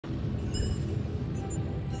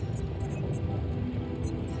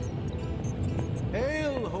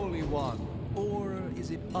one, or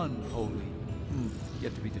is it unholy?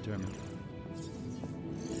 Yet to be determined.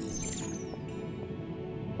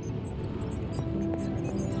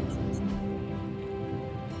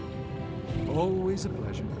 Always a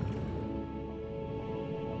pleasure.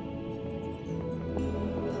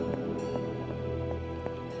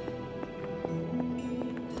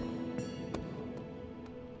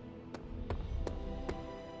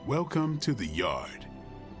 Welcome to the Yard.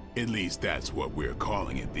 At least that's what we're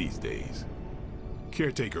calling it these days.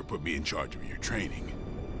 Caretaker put me in charge of your training.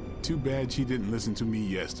 Too bad she didn't listen to me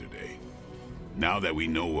yesterday. Now that we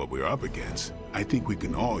know what we're up against, I think we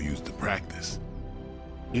can all use the practice.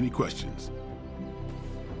 Any questions?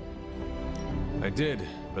 I did,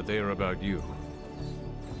 but they are about you.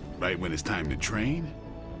 Right when it's time to train?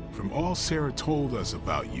 From all Sarah told us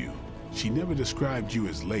about you, she never described you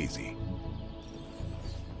as lazy.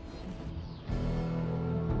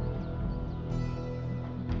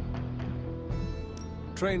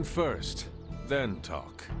 Train first, then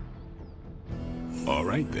talk. All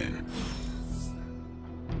right then.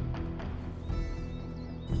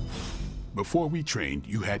 Before we trained,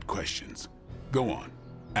 you had questions. Go on,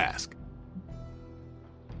 ask.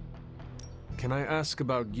 Can I ask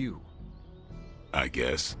about you? I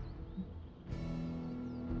guess.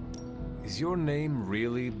 Is your name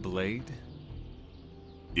really Blade?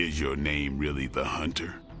 Is your name really the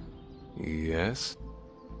Hunter? Yes.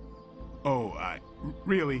 Oh,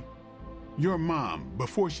 really? Your mom,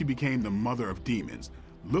 before she became the mother of demons,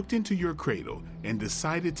 looked into your cradle and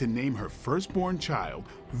decided to name her firstborn child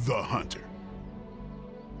the Hunter.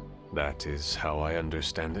 That is how I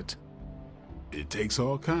understand it. It takes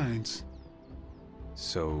all kinds.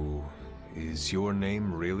 So, is your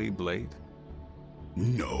name really Blade?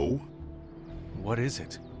 No. What is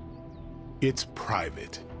it? It's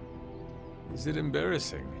private. Is it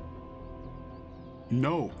embarrassing?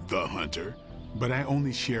 No, the Hunter, but I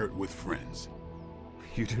only share it with friends.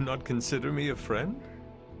 You do not consider me a friend?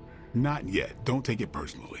 Not yet. Don't take it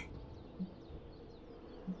personally.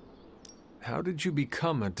 How did you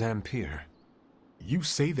become a Dhampir? You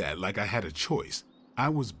say that like I had a choice. I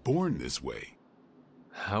was born this way.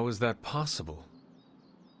 How is that possible?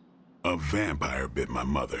 A vampire bit my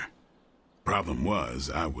mother. Problem was,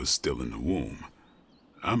 I was still in the womb.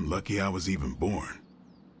 I'm lucky I was even born.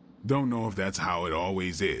 Don't know if that's how it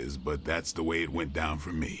always is, but that's the way it went down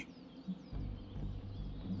for me.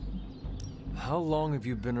 How long have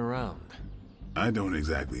you been around? I don't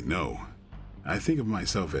exactly know. I think of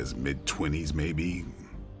myself as mid-20s maybe.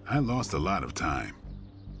 I lost a lot of time.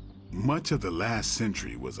 Much of the last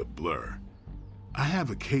century was a blur. I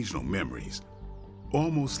have occasional memories,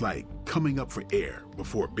 almost like coming up for air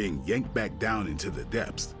before being yanked back down into the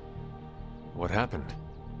depths. What happened?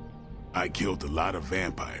 I killed a lot of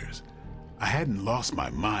vampires. I hadn't lost my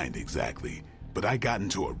mind exactly, but I got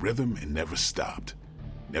into a rhythm and never stopped.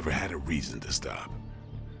 Never had a reason to stop.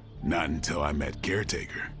 Not until I met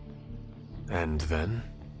Caretaker. And then?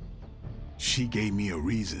 She gave me a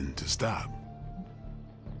reason to stop.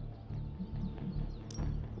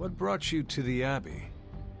 What brought you to the Abbey?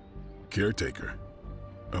 Caretaker.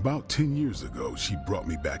 About 10 years ago, she brought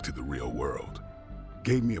me back to the real world.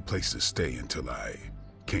 Gave me a place to stay until I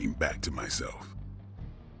came back to myself.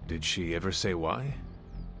 Did she ever say why?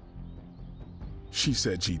 She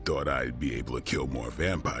said she thought I'd be able to kill more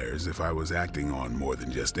vampires if I was acting on more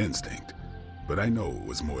than just instinct. But I know it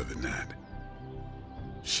was more than that.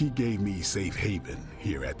 She gave me safe haven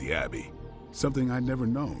here at the Abbey, something I'd never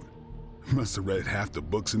known. Must have read half the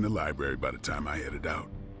books in the library by the time I headed out.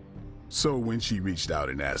 So when she reached out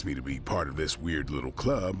and asked me to be part of this weird little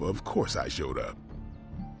club, of course I showed up.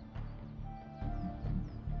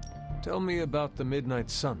 Tell me about the Midnight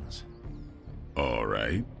Suns. All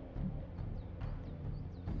right.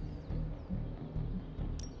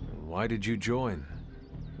 Why did you join?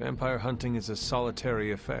 Vampire hunting is a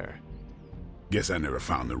solitary affair. Guess I never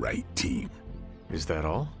found the right team. Is that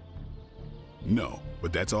all? No,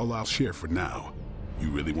 but that's all I'll share for now. You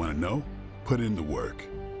really want to know? Put in the work.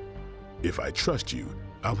 If I trust you,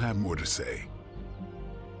 I'll have more to say.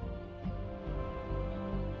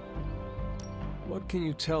 What can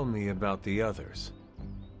you tell me about the others?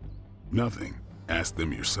 Nothing. Ask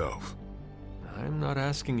them yourself. I'm not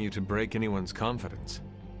asking you to break anyone's confidence.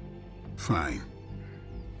 Fine.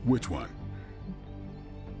 Which one?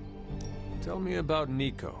 Tell me about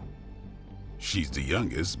Nico. She's the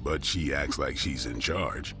youngest, but she acts like she's in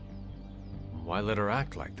charge. Why let her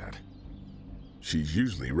act like that? She's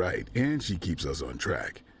usually right, and she keeps us on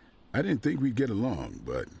track. I didn't think we'd get along,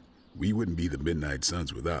 but we wouldn't be the Midnight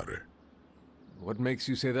Suns without her. What makes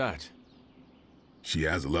you say that? She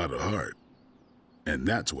has a lot of heart. And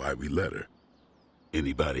that's why we let her.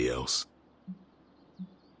 Anybody else?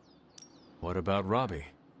 What about Robbie?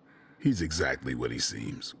 He's exactly what he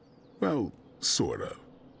seems. Well, sort of.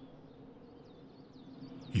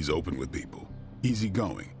 He's open with people,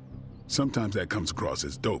 easygoing. Sometimes that comes across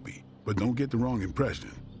as dopey, but don't get the wrong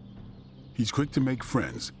impression. He's quick to make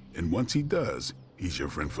friends, and once he does, he's your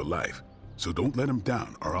friend for life. So don't let him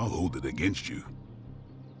down, or I'll hold it against you.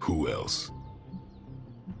 Who else?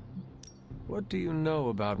 What do you know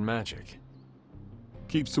about magic?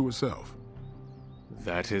 Keeps to herself.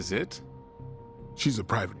 That is it? She's a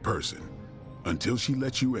private person. Until she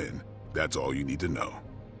lets you in, that's all you need to know.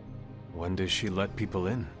 When does she let people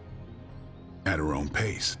in? At her own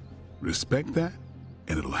pace. Respect that,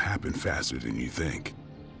 and it'll happen faster than you think.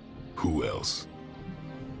 Who else?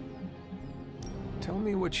 Tell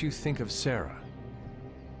me what you think of Sarah.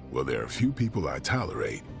 Well, there are a few people I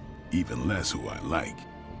tolerate, even less who I like.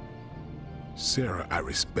 Sarah I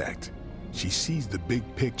respect. She sees the big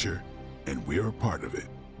picture, and we're a part of it.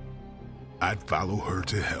 I'd follow her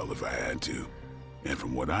to hell if I had to. And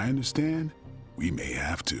from what I understand, we may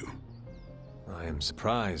have to. I am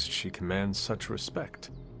surprised she commands such respect.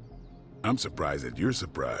 I'm surprised that you're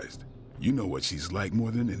surprised. You know what she's like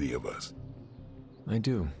more than any of us. I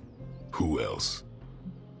do. Who else?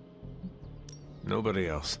 Nobody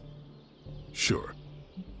else. Sure.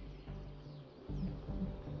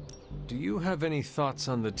 Do you have any thoughts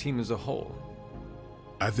on the team as a whole?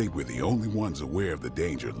 I think we're the only ones aware of the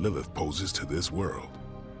danger Lilith poses to this world.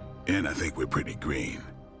 And I think we're pretty green.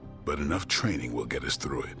 But enough training will get us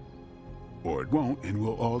through it. Or it won't, and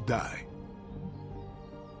we'll all die.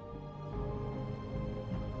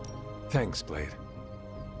 Thanks, Blade.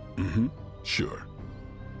 Mm-hmm. Sure.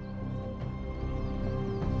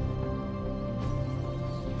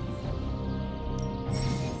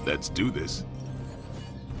 Let's do this.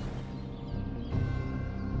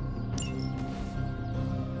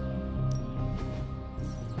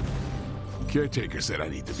 Caretaker said I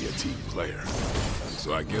need to be a team player.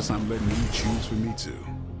 So I guess I'm letting you choose for me too.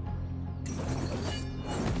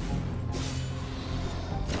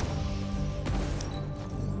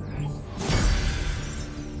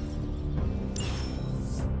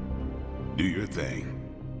 Do your thing.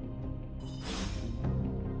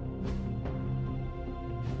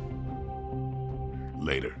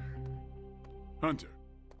 Later. Hunter.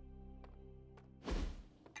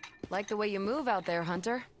 Like the way you move out there,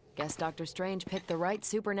 Hunter. Guess Dr. Strange picked the right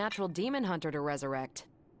supernatural demon hunter to resurrect.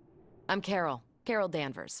 I'm Carol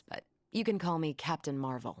Danvers, but you can call me Captain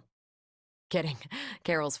Marvel. Kidding,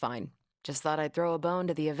 Carol's fine. Just thought I'd throw a bone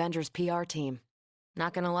to the Avengers PR team.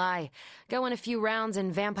 Not gonna lie, going a few rounds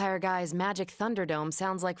in Vampire Guy's Magic Thunderdome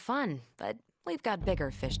sounds like fun, but we've got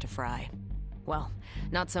bigger fish to fry. Well,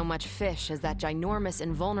 not so much fish as that ginormous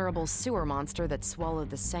invulnerable sewer monster that swallowed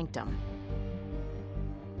the Sanctum.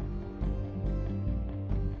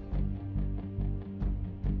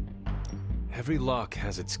 Every lock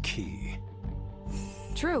has its key.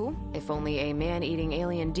 True, if only a man-eating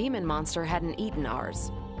alien demon monster hadn't eaten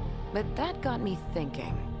ours. But that got me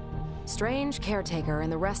thinking. Strange, Caretaker,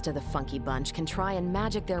 and the rest of the funky bunch can try and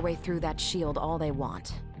magic their way through that shield all they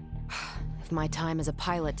want. If my time as a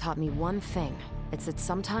pilot taught me one thing, it's that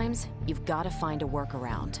sometimes you've got to find a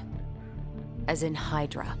workaround. As in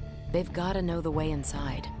Hydra, they've got to know the way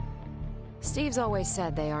inside. Steve's always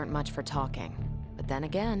said they aren't much for talking. But then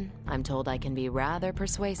again, I'm told I can be rather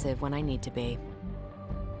persuasive when I need to be.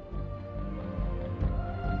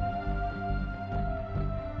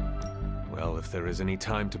 Well, if there is any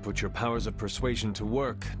time to put your powers of persuasion to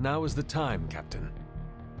work, now is the time, Captain.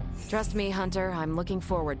 Trust me, Hunter, I'm looking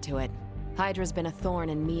forward to it. Hydra's been a thorn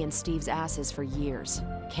in me and Steve's asses for years.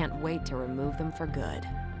 Can't wait to remove them for good.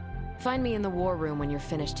 Find me in the war room when you're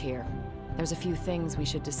finished here. There's a few things we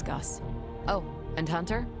should discuss. Oh, and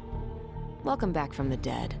Hunter? Welcome back from the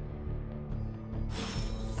dead.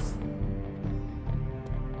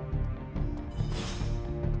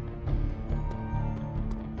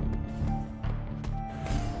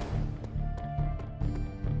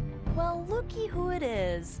 Well, looky who it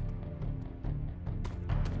is.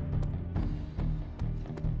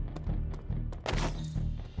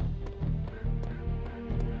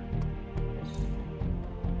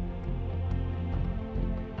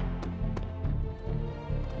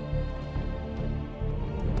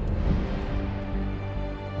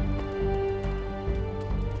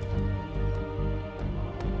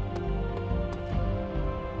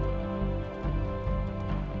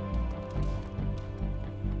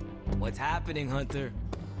 What's happening, Hunter?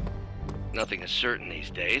 Nothing is certain these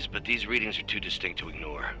days, but these readings are too distinct to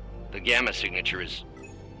ignore. The gamma signature is...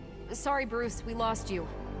 Sorry, Bruce, we lost you.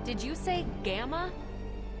 Did you say Gamma?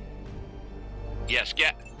 Yes,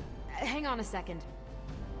 Hang on a second.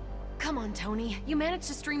 Come on, Tony. You managed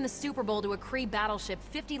to stream the Super Bowl to a Kree battleship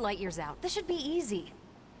 50 light-years out. This should be easy.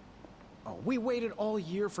 Oh, we waited all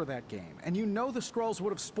year for that game, and you know the Skrulls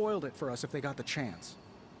would have spoiled it for us if they got the chance.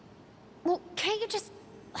 Well, can't you just...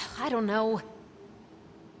 I don't know.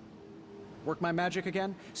 Work my magic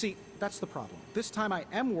again? See, that's the problem. This time I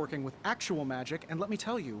am working with actual magic, and let me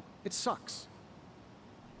tell you, it sucks.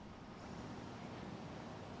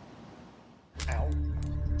 Ow.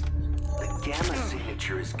 The gamma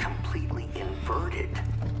signature is completely inverted.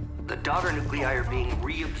 The daughter nuclei are being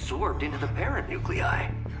reabsorbed into the parent nuclei,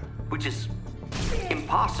 which is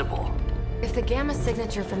impossible. If the Gamma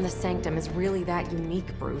signature from the Sanctum is really that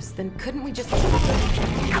unique, Bruce, then couldn't we just...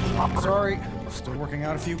 Sorry, still working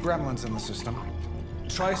out a few gremlins in the system.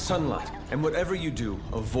 Try sunlight, and whatever you do,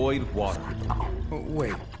 avoid water. Oh,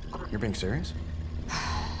 wait, you're being serious?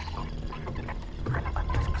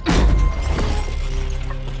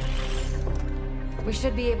 We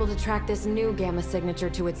should be able to track this new Gamma signature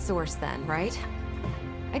to its source then, right?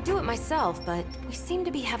 I'd do it myself, but we seem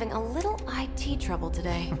to be having a little IT trouble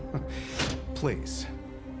today. Please.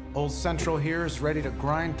 Old Central here is ready to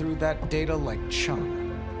grind through that data like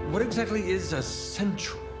chum. What exactly is a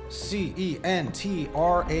central? CENTRAL.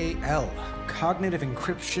 Cognitive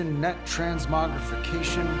encryption, net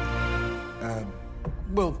transmogrification.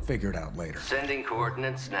 We'll figure it out later. Sending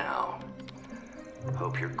coordinates now.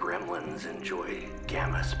 Hope your gremlins enjoy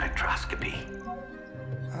gamma spectroscopy.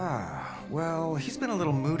 Ah, well, he's been a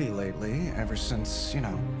little moody lately, ever since, you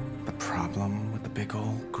know, the problem with the big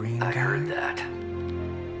old green guy. I heard that.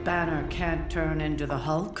 Banner can't turn into the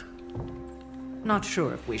Hulk? Not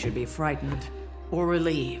sure if we should be frightened or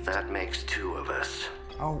relieved. That makes two of us.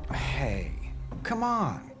 Oh, hey. Come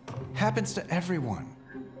on. Happens to everyone.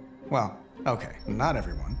 Well, okay, not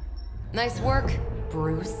everyone. Nice work,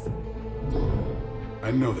 Bruce. I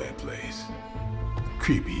know that place.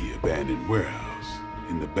 Creepy abandoned warehouse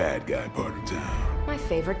in the bad guy part of town. My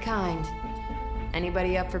favorite kind.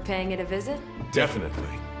 Anybody up for paying it a visit? Definitely.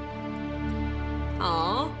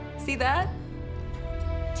 Aw, see that?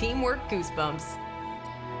 Teamwork goosebumps.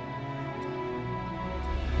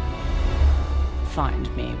 Find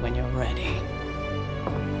me when you're ready.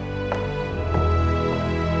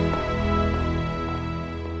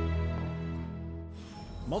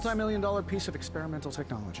 Multi-million-dollar piece of experimental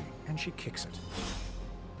technology, and she kicks it.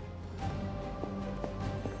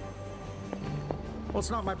 Well, it's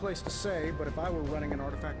not my place to say, but if I were running an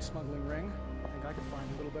artifact smuggling ring, I think I could find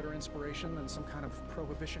a little better inspiration than some kind of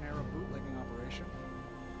Prohibition-era bootlegging operation.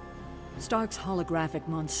 Stark's holographic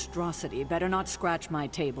monstrosity better not scratch my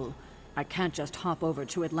table. I can't just hop over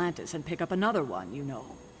to Atlantis and pick up another one, you know.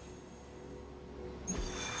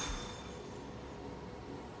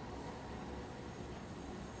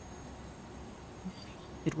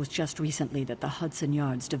 It was just recently that the Hudson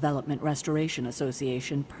Yards Development Restoration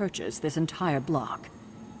Association purchased this entire block.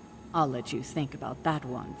 I'll let you think about that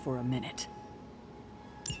one for a minute.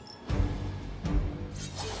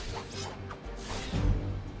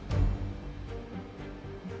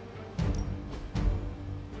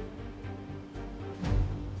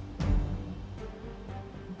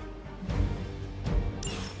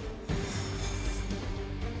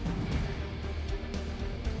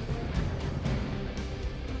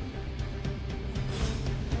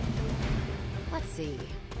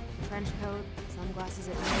 Trench coat, sunglasses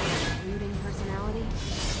at night, brooding personality.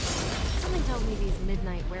 Something tells me these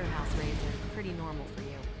midnight warehouse raids are pretty normal for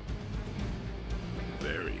you.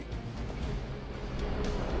 Very.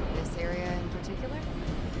 This area in particular?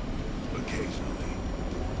 Occasionally.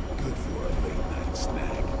 Good for a late-night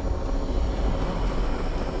snack.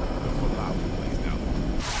 The falafel place now.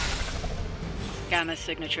 Gamma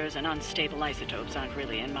signatures and unstable isotopes aren't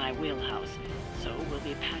really in my wheelhouse, so we'll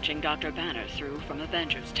be patching Dr. Banner through from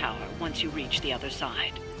Avengers Tower once you reach the other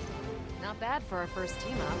side. Not bad for our first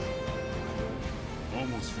team-up.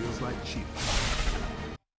 Almost feels like cheating.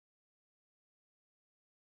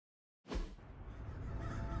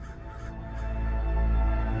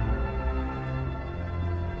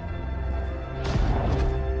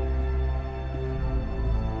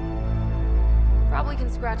 Probably can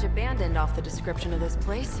scratch abandoned off the description of this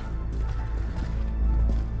place.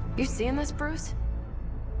 You seeing this, Bruce?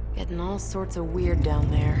 Getting all sorts of weird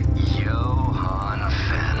down there. Johann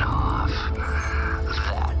Fenhoff. That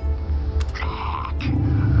hack.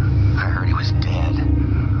 I heard he was dead.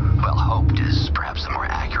 Well, hoped is perhaps the more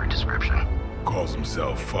accurate description. Calls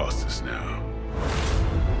himself Faustus now.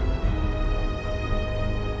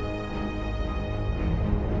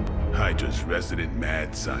 Hydra's resident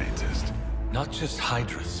mad scientist. Not just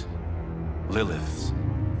Hydras. Liliths.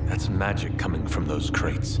 That's magic coming from those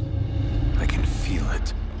crates. I can feel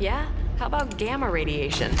it. Yeah? How about gamma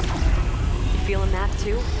radiation? You feeling that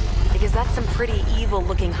too? Because that's some pretty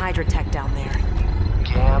evil-looking Hydra tech down there.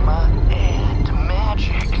 Gamma and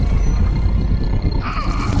magic.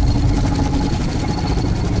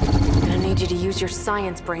 I need you to use your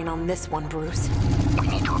science brain on this one, Bruce. We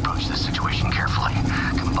need to approach this situation carefully.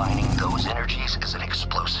 Combining those energies is an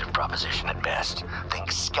explosive proposition at best.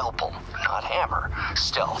 Think scalpel, not hammer.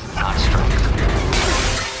 Stealth, not strength.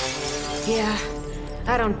 Yeah,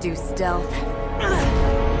 I don't do stealth.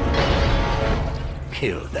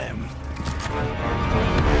 Kill them.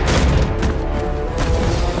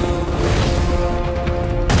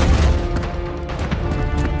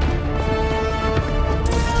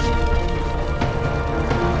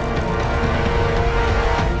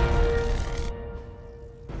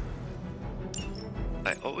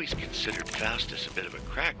 I always considered Faustus a bit of a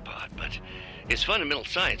crackpot, but his fundamental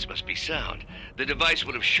science must be sound. The device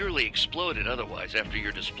would have surely exploded otherwise after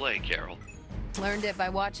your display, Carol. Learned it by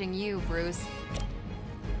watching you, Bruce.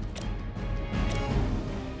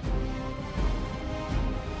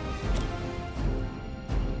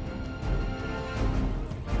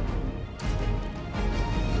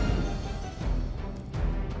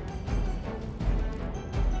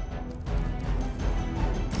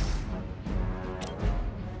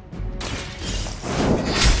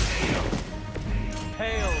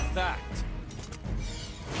 Hail that!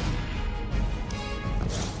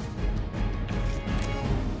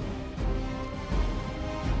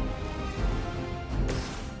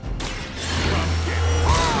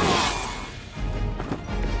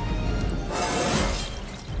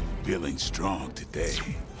 Feeling strong today.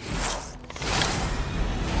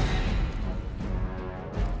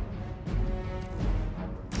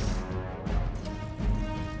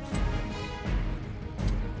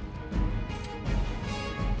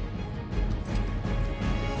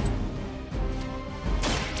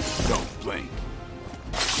 Don't blink.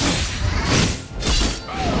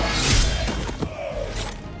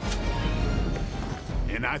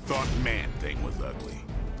 And I thought Man-Thing was ugly.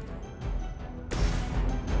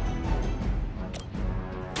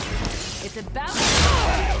 It's about...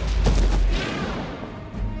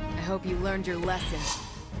 I hope you learned your lesson.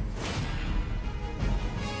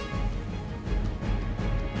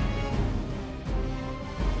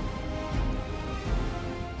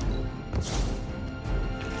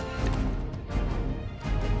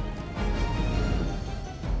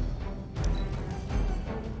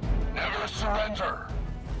 Never surrender.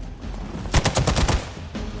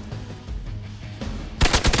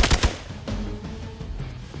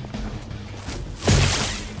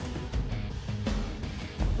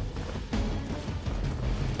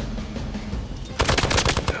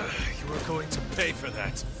 You are going to pay for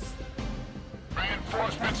that.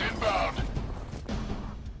 Reinforcements inbound.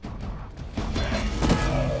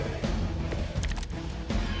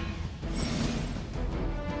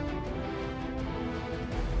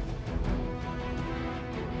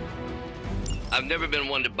 I've never been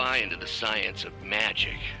one to buy into the science of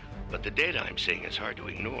magic, but the data I'm seeing is hard to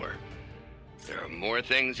ignore. There are more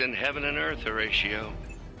things in heaven and earth, Horatio.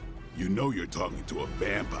 You know you're talking to a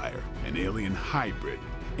vampire, an alien hybrid,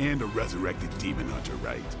 and a resurrected demon hunter,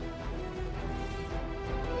 right?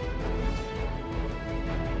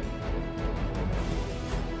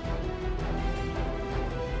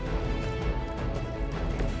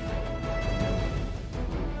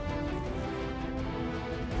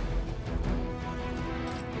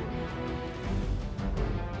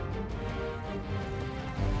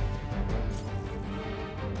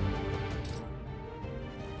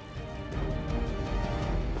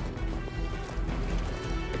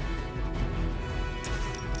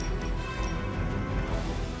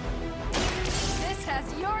 This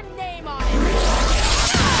has your name on it!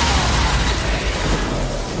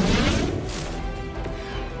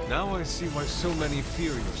 Now I see why so many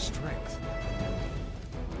fear your strength.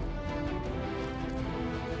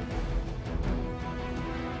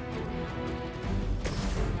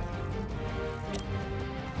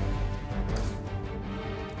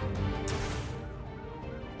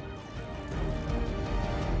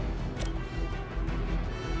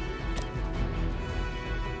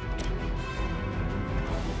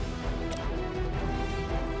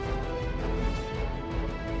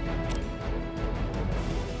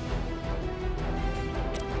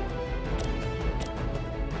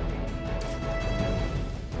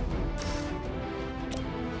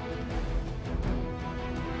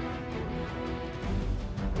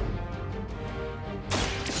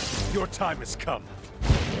 Your time has come.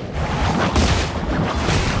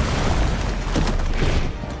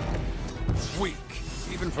 weak,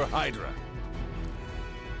 even for Hydra.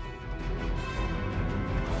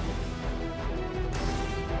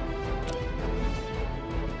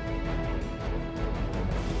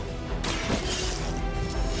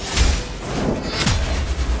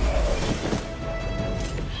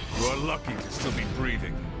 You're lucky to still be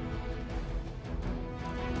breathing.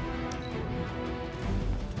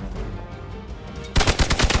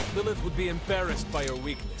 Lilith would be embarrassed by your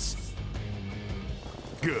weakness.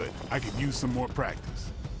 Good. I could use some more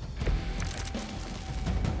practice.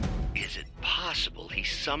 Is it possible he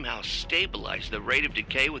somehow stabilized the rate of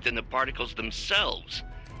decay within the particles themselves?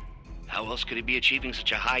 How else could he be achieving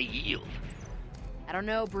such a high yield? I don't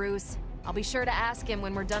know, Bruce. I'll be sure to ask him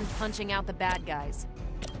when we're done punching out the bad guys.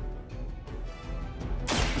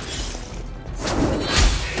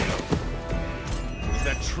 Is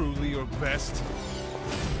that truly your best?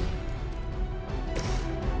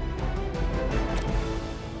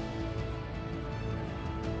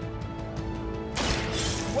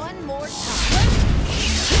 One more time.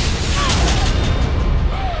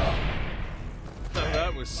 Now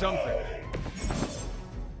that was something.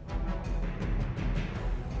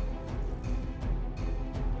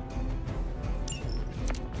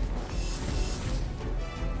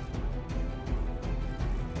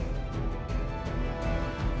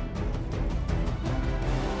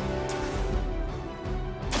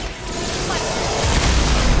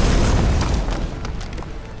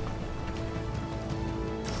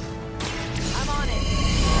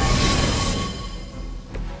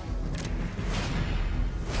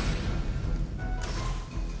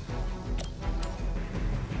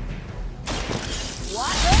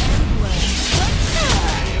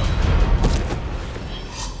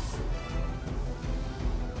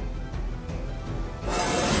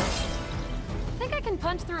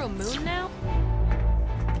 Punch through a moon now?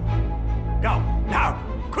 Go! Now!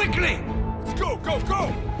 Quickly! Let's go, go, go!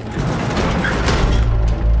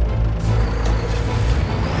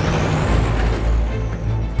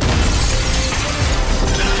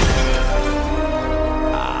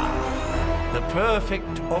 The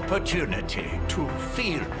perfect opportunity to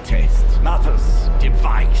field test Mother's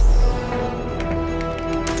device.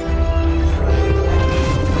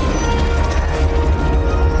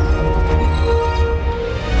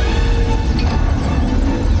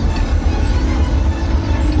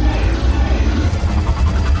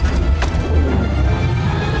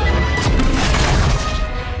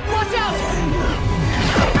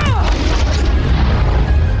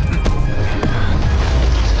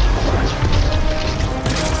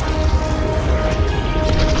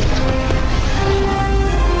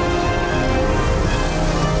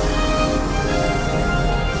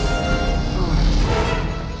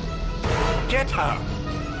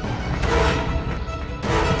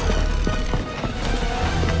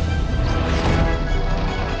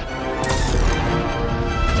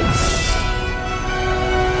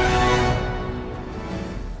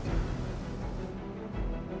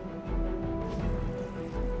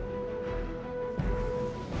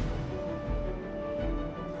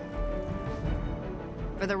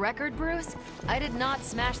 For the record, Bruce, I did not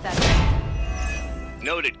smash that thing.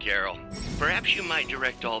 Noted, Carol. Perhaps you might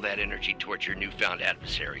direct all that energy towards your newfound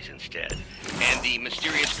adversaries instead. And the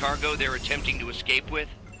mysterious cargo they're attempting to escape with?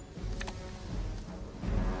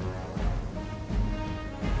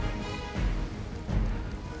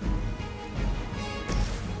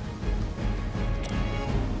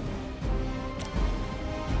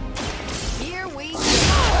 Here we go!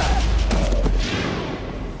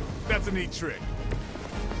 That's a neat trick.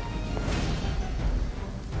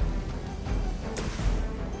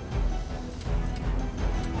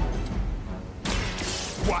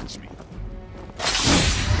 Watch me.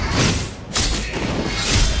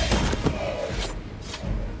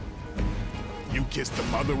 You kissed the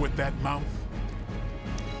mother with that mouth?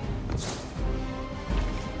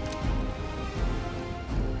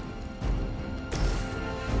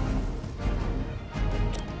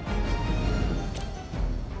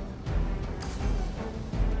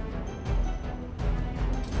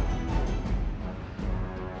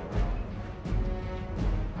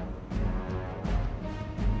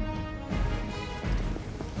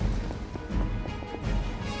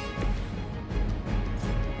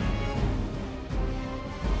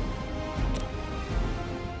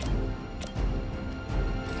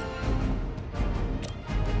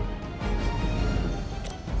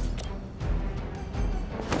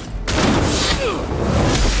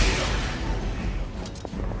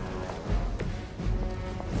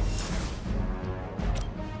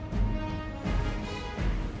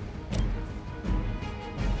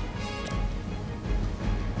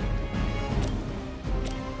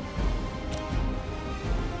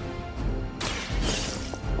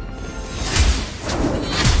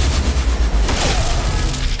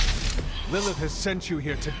 Lilith has sent you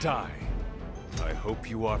here to die. I hope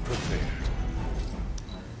you are prepared.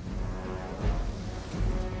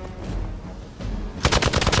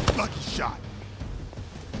 Lucky shot.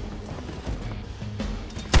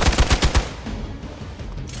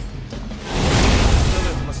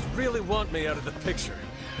 Lilith must really want me out of the picture.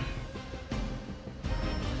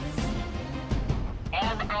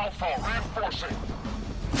 Arm Alpha reinforcing.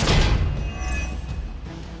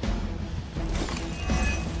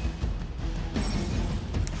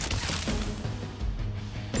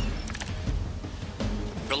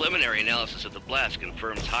 Preliminary analysis of the blast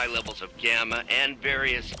confirms high levels of gamma and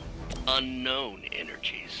various unknown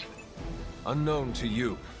energies. Unknown to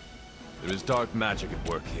you. There is dark magic at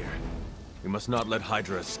work here. We must not let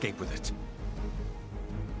Hydra escape with it.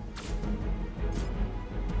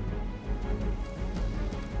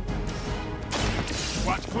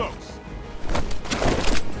 Watch close.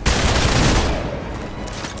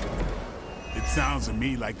 It sounds to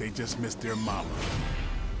me like they just missed their mama.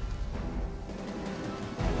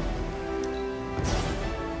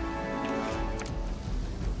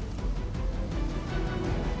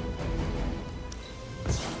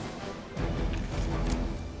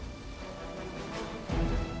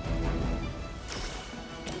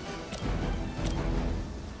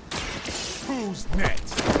 Who's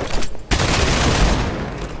next?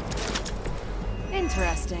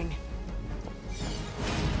 Interesting.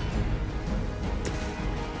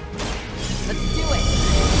 Let's do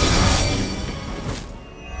it!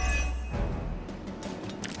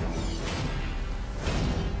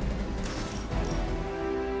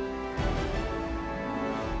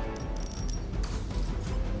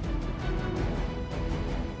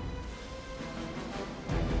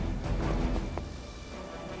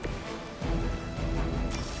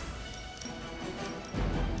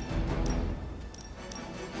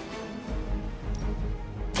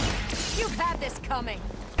 You had this coming!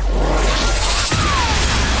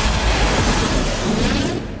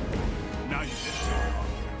 Now you just show off.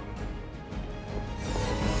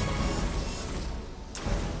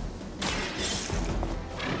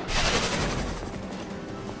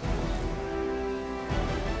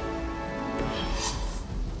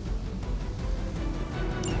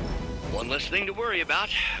 One less thing to worry about.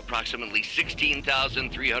 Approximately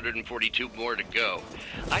 16,342 more to go.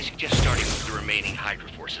 I suggest starting with the remaining Hydra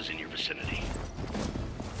forces in your vicinity.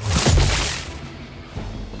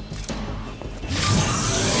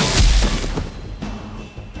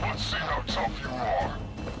 Let's see how tough you are.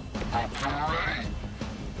 Hope you're ready.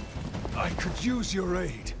 I could use your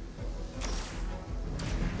aid.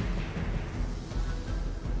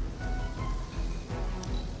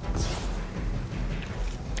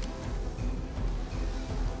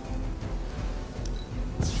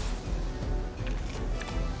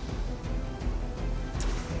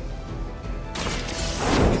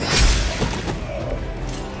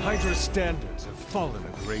 Hydra's standards have fallen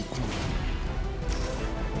a great deal.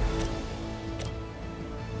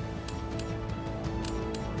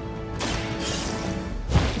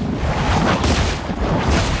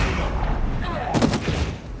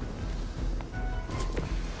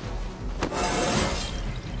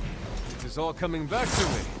 It is all coming back to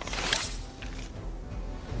me.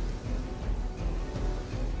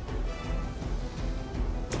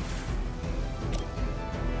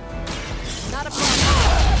 Not a problem.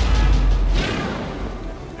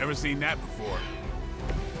 Never seen that before.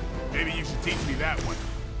 Maybe you should teach me that one.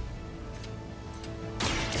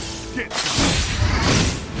 Get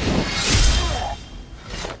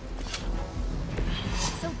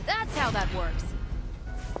So that's how that works.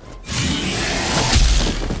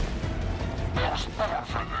 I was born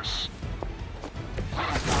for this.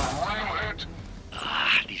 Ready for a real hit?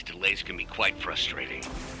 These delays can be quite frustrating.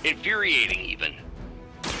 Infuriating, even.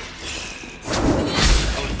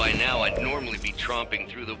 Suppose by now I'd normally be tromping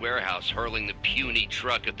through the warehouse, hurling the puny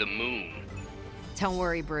truck at the moon. Don't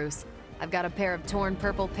worry, Bruce. I've got a pair of torn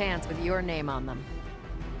purple pants with your name on them.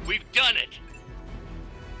 We've done it!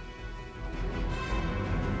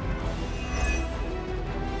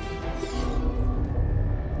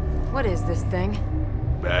 What is this thing?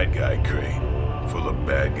 Bad guy crate, full of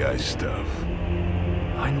bad guy stuff.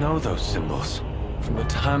 I know those symbols from the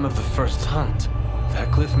time of the first hunt. That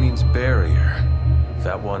glyph means barrier.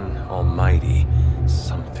 That one, almighty.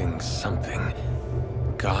 Something, something.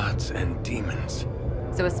 Gods and demons.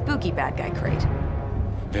 So a spooky bad guy crate.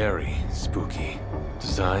 Very spooky.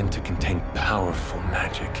 Designed to contain powerful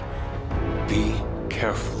magic. Be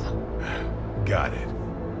careful. Got it.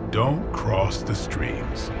 Don't cross the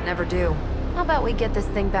streams. Never do. How about we get this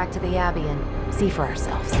thing back to the Abbey and see for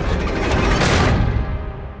ourselves?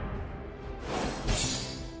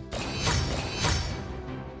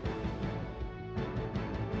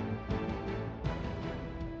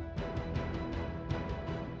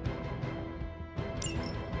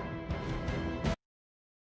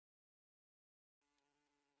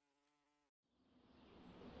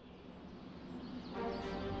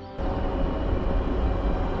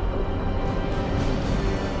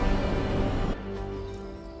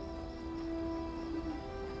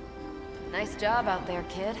 job out there,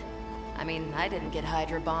 kid. I mean, I didn't get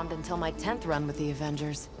Hydra bombed until my 10th run with the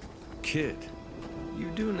Avengers. Kid,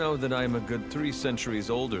 you do know that I'm a good 3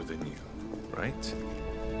 centuries older than you, right?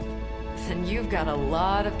 Then you've got a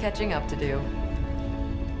lot of catching up to do.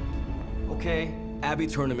 Okay, Abbey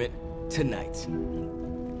tournament tonight.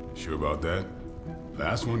 Sure about that?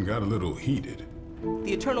 Last one got a little heated.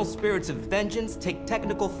 The Eternal Spirits of Vengeance take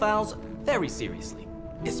technical fouls very seriously,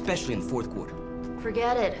 especially in the fourth quarter.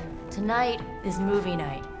 Forget it. Tonight is movie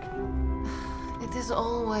night. It is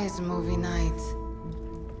always movie night.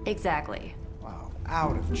 Exactly. Wow,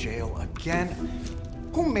 out of jail again?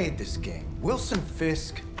 Who made this game? Wilson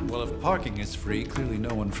Fisk? Well, if parking is free, clearly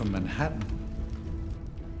no one from Manhattan.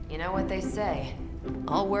 You know what they say?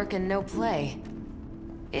 All work and no play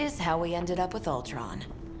is how we ended up with Ultron.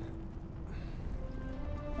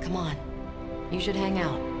 Come on. You should hang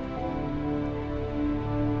out.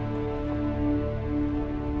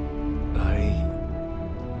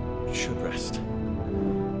 I should rest.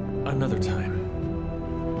 Another time.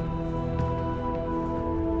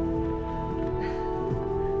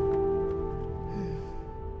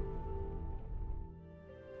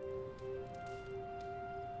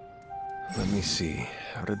 Let me see.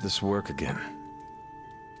 How did this work again?